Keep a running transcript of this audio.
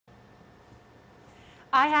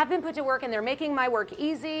I have been put to work and they're making my work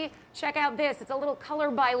easy. Check out this. It's a little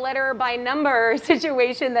color by letter by number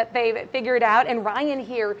situation that they've figured out. And Ryan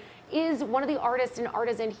here is one of the artists and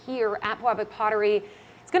artisan here at Pewabic Pottery.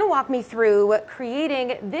 He's going to walk me through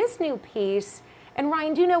creating this new piece. And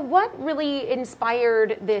Ryan, do you know what really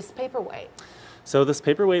inspired this paperweight? So this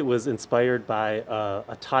paperweight was inspired by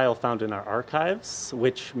a tile found in our archives,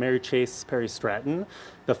 which Mary Chase Perry Stratton,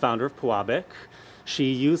 the founder of Pewabic,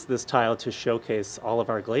 she used this tile to showcase all of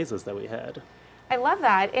our glazes that we had. I love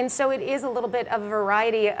that. And so it is a little bit of a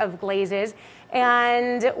variety of glazes.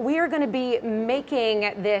 And we are going to be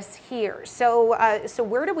making this here. So so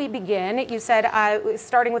where do we begin? You said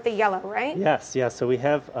starting with the yellow, right? Yes, yeah. So we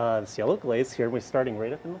have this yellow glaze here. We're starting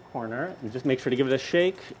right up in the corner. And just make sure to give it a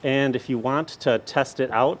shake. And if you want to test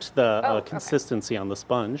it out, the consistency on the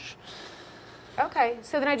sponge. Okay,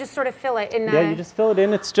 so then I just sort of fill it in. Yeah, you just fill it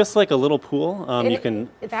in. It's just like a little pool. You can.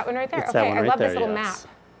 That one right there. It's okay, that one right I love there, this little yes.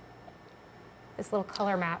 map. This little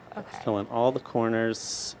color map. Okay. Fill in all the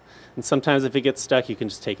corners. And sometimes if it gets stuck, you can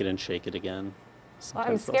just take it and shake it again. Well,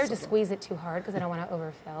 I'm scared to squeeze it too hard because I don't want to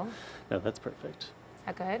overfill. No, that's perfect. Is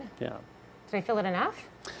that good? Yeah. Did I fill it enough?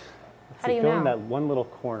 How do you know? Fill in that one little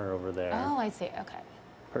corner over there. Oh, I see. Okay.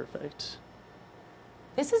 Perfect.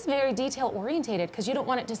 This is very detail orientated because you don't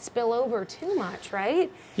want it to spill over too much,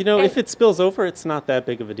 right? You know, if it spills over, it's not that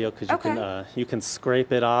big of a deal because you can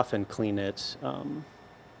scrape it off and clean it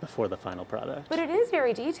before the final product. But it is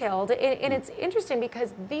very detailed, and it's interesting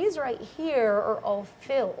because these right here are all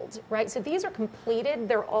filled, right? So these are completed,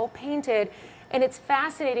 they're all painted, and it's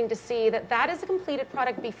fascinating to see that that is a completed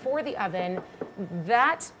product before the oven.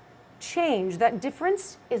 That change, that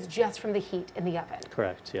difference is just from the heat in the oven.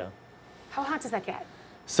 Correct, yeah. How hot does that get?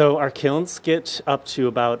 So our kilns get up to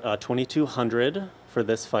about 2200 for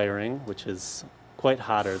this firing, which is quite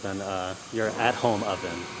hotter than your at-home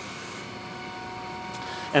oven.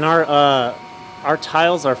 And our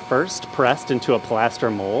tiles are first pressed into a plaster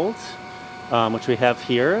mold, which we have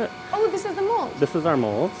here. Oh, this is the mold. This is our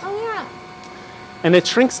mold. Oh, yeah. And it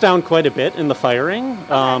shrinks down quite a bit in the firing.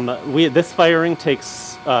 Okay. This firing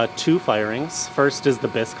takes 2 firings. First is the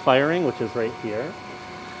bisque firing, which is right here.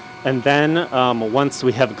 And then once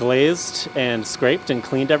we have glazed and scraped and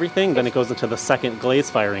cleaned everything, then it goes into the second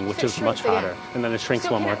glaze firing, which is much hotter. And then it shrinks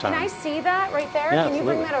one more time. Can I see that right there? Yeah, can you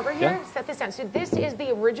bring absolutely. that over here? Yeah. Set this down. So this is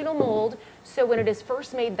the original mold. So when it is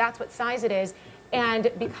first made, that's what size it is.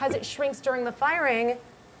 And because it shrinks during the firing,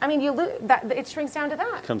 I mean, it shrinks down to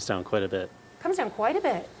that. It comes down quite a bit. Comes down quite a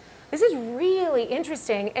bit. This is really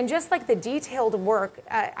interesting, and just like the detailed work,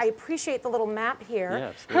 I appreciate the little map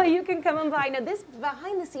here. Yeah, you can come and buy. Now this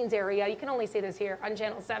behind-the-scenes area, you can only see this here on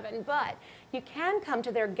Channel 7, but you can come to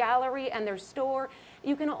their gallery and their store.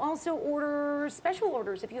 You can also order special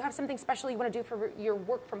orders if you have something special you want to do for your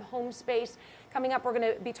work from home space. Coming up, we're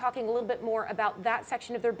going to be talking a little bit more about that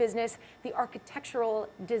section of their business, the architectural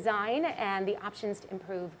design, and the options to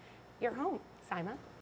improve your home. Simon?